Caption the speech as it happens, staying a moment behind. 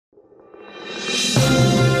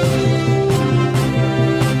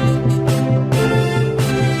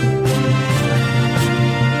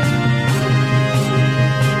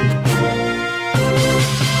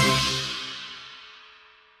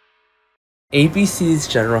ABC's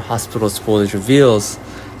General Hospital spoilers reveals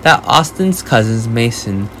that Austin's cousin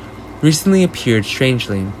Mason recently appeared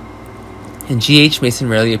strangely. In GH, Mason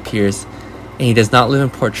rarely appears, and he does not live in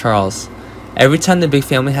Port Charles. Every time the big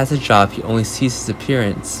family has a job, he only sees his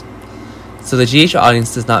appearance. So the GH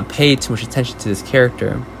audience does not pay too much attention to this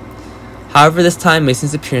character. However, this time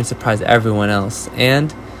Mason's appearance surprised everyone else,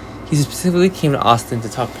 and he specifically came to Austin to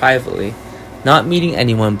talk privately, not meeting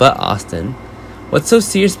anyone but Austin. What's so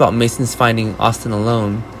serious about Mason's finding Austin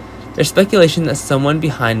alone? There's speculation that someone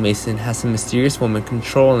behind Mason has a mysterious woman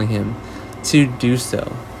controlling him to do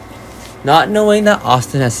so. Not knowing that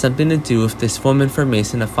Austin has something to do with this woman for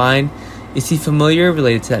Mason to find, is he familiar or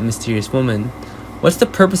related to that mysterious woman? What's the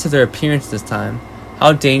purpose of their appearance this time?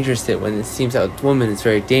 How dangerous is it when it seems that a woman is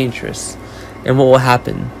very dangerous? And what will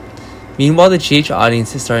happen? Meanwhile, the GH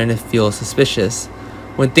audience is starting to feel suspicious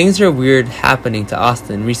when things are weird happening to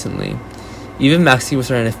Austin recently. Even Maxie was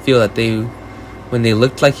starting to feel that when they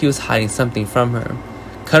looked like he was hiding something from her.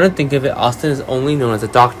 Come to think of it, Austin is only known as a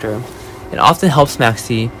doctor, and often helps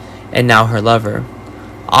Maxie and now her lover.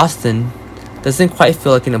 Austin doesn't quite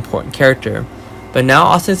feel like an important character, but now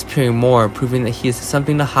Austin is appearing more, proving that he has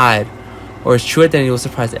something to hide, or his true identity will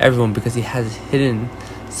surprise everyone because he has it hidden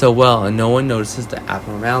so well and no one notices the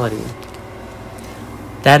abnormality.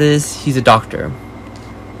 That is, he's a doctor.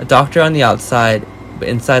 A doctor on the outside, but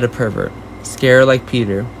inside a pervert. Scare like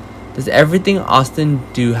Peter. Does everything Austin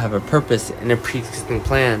do have a purpose and a pre-existing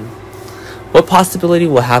plan? What possibility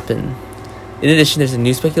will happen? In addition, there's a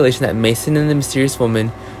new speculation that Mason and the mysterious woman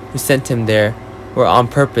who sent him there were on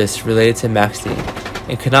purpose related to Maxie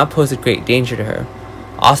and could not pose a great danger to her.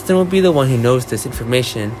 Austin will be the one who knows this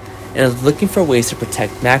information and is looking for ways to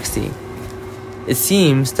protect Maxie. It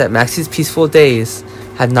seems that Maxie's peaceful days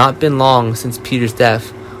had not been long since Peter's death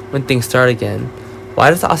when things start again. Why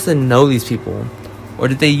does Austin know these people? Or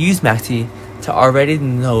did they use Maxie to already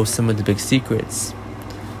know some of the big secrets?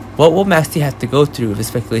 What will Maxie have to go through if the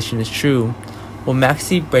speculation is true? Will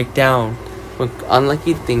Maxie break down when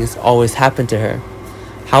unlucky things always happen to her?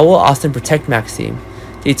 How will Austin protect Maxie?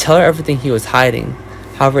 Did he tell her everything he was hiding?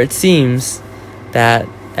 However, it seems that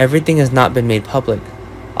everything has not been made public.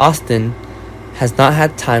 Austin has not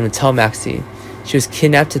had time to tell Maxie. She was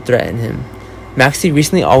kidnapped to threaten him. Maxie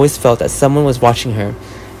recently always felt that someone was watching her,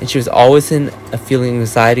 and she was always in a feeling of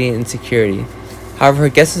anxiety and insecurity. However, her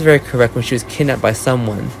guess was very correct when she was kidnapped by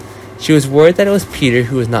someone. She was worried that it was Peter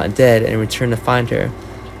who was not dead and returned to find her.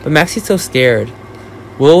 But Maxie's so scared.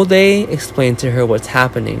 Will they explain to her what's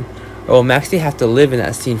happening? Or will Maxie have to live in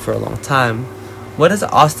that scene for a long time? What does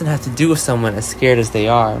Austin have to do with someone as scared as they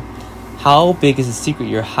are? How big is the secret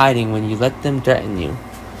you're hiding when you let them threaten you?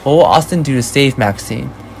 What will Austin do to save Maxie?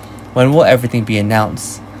 When will everything be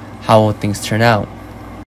announced? How will things turn out?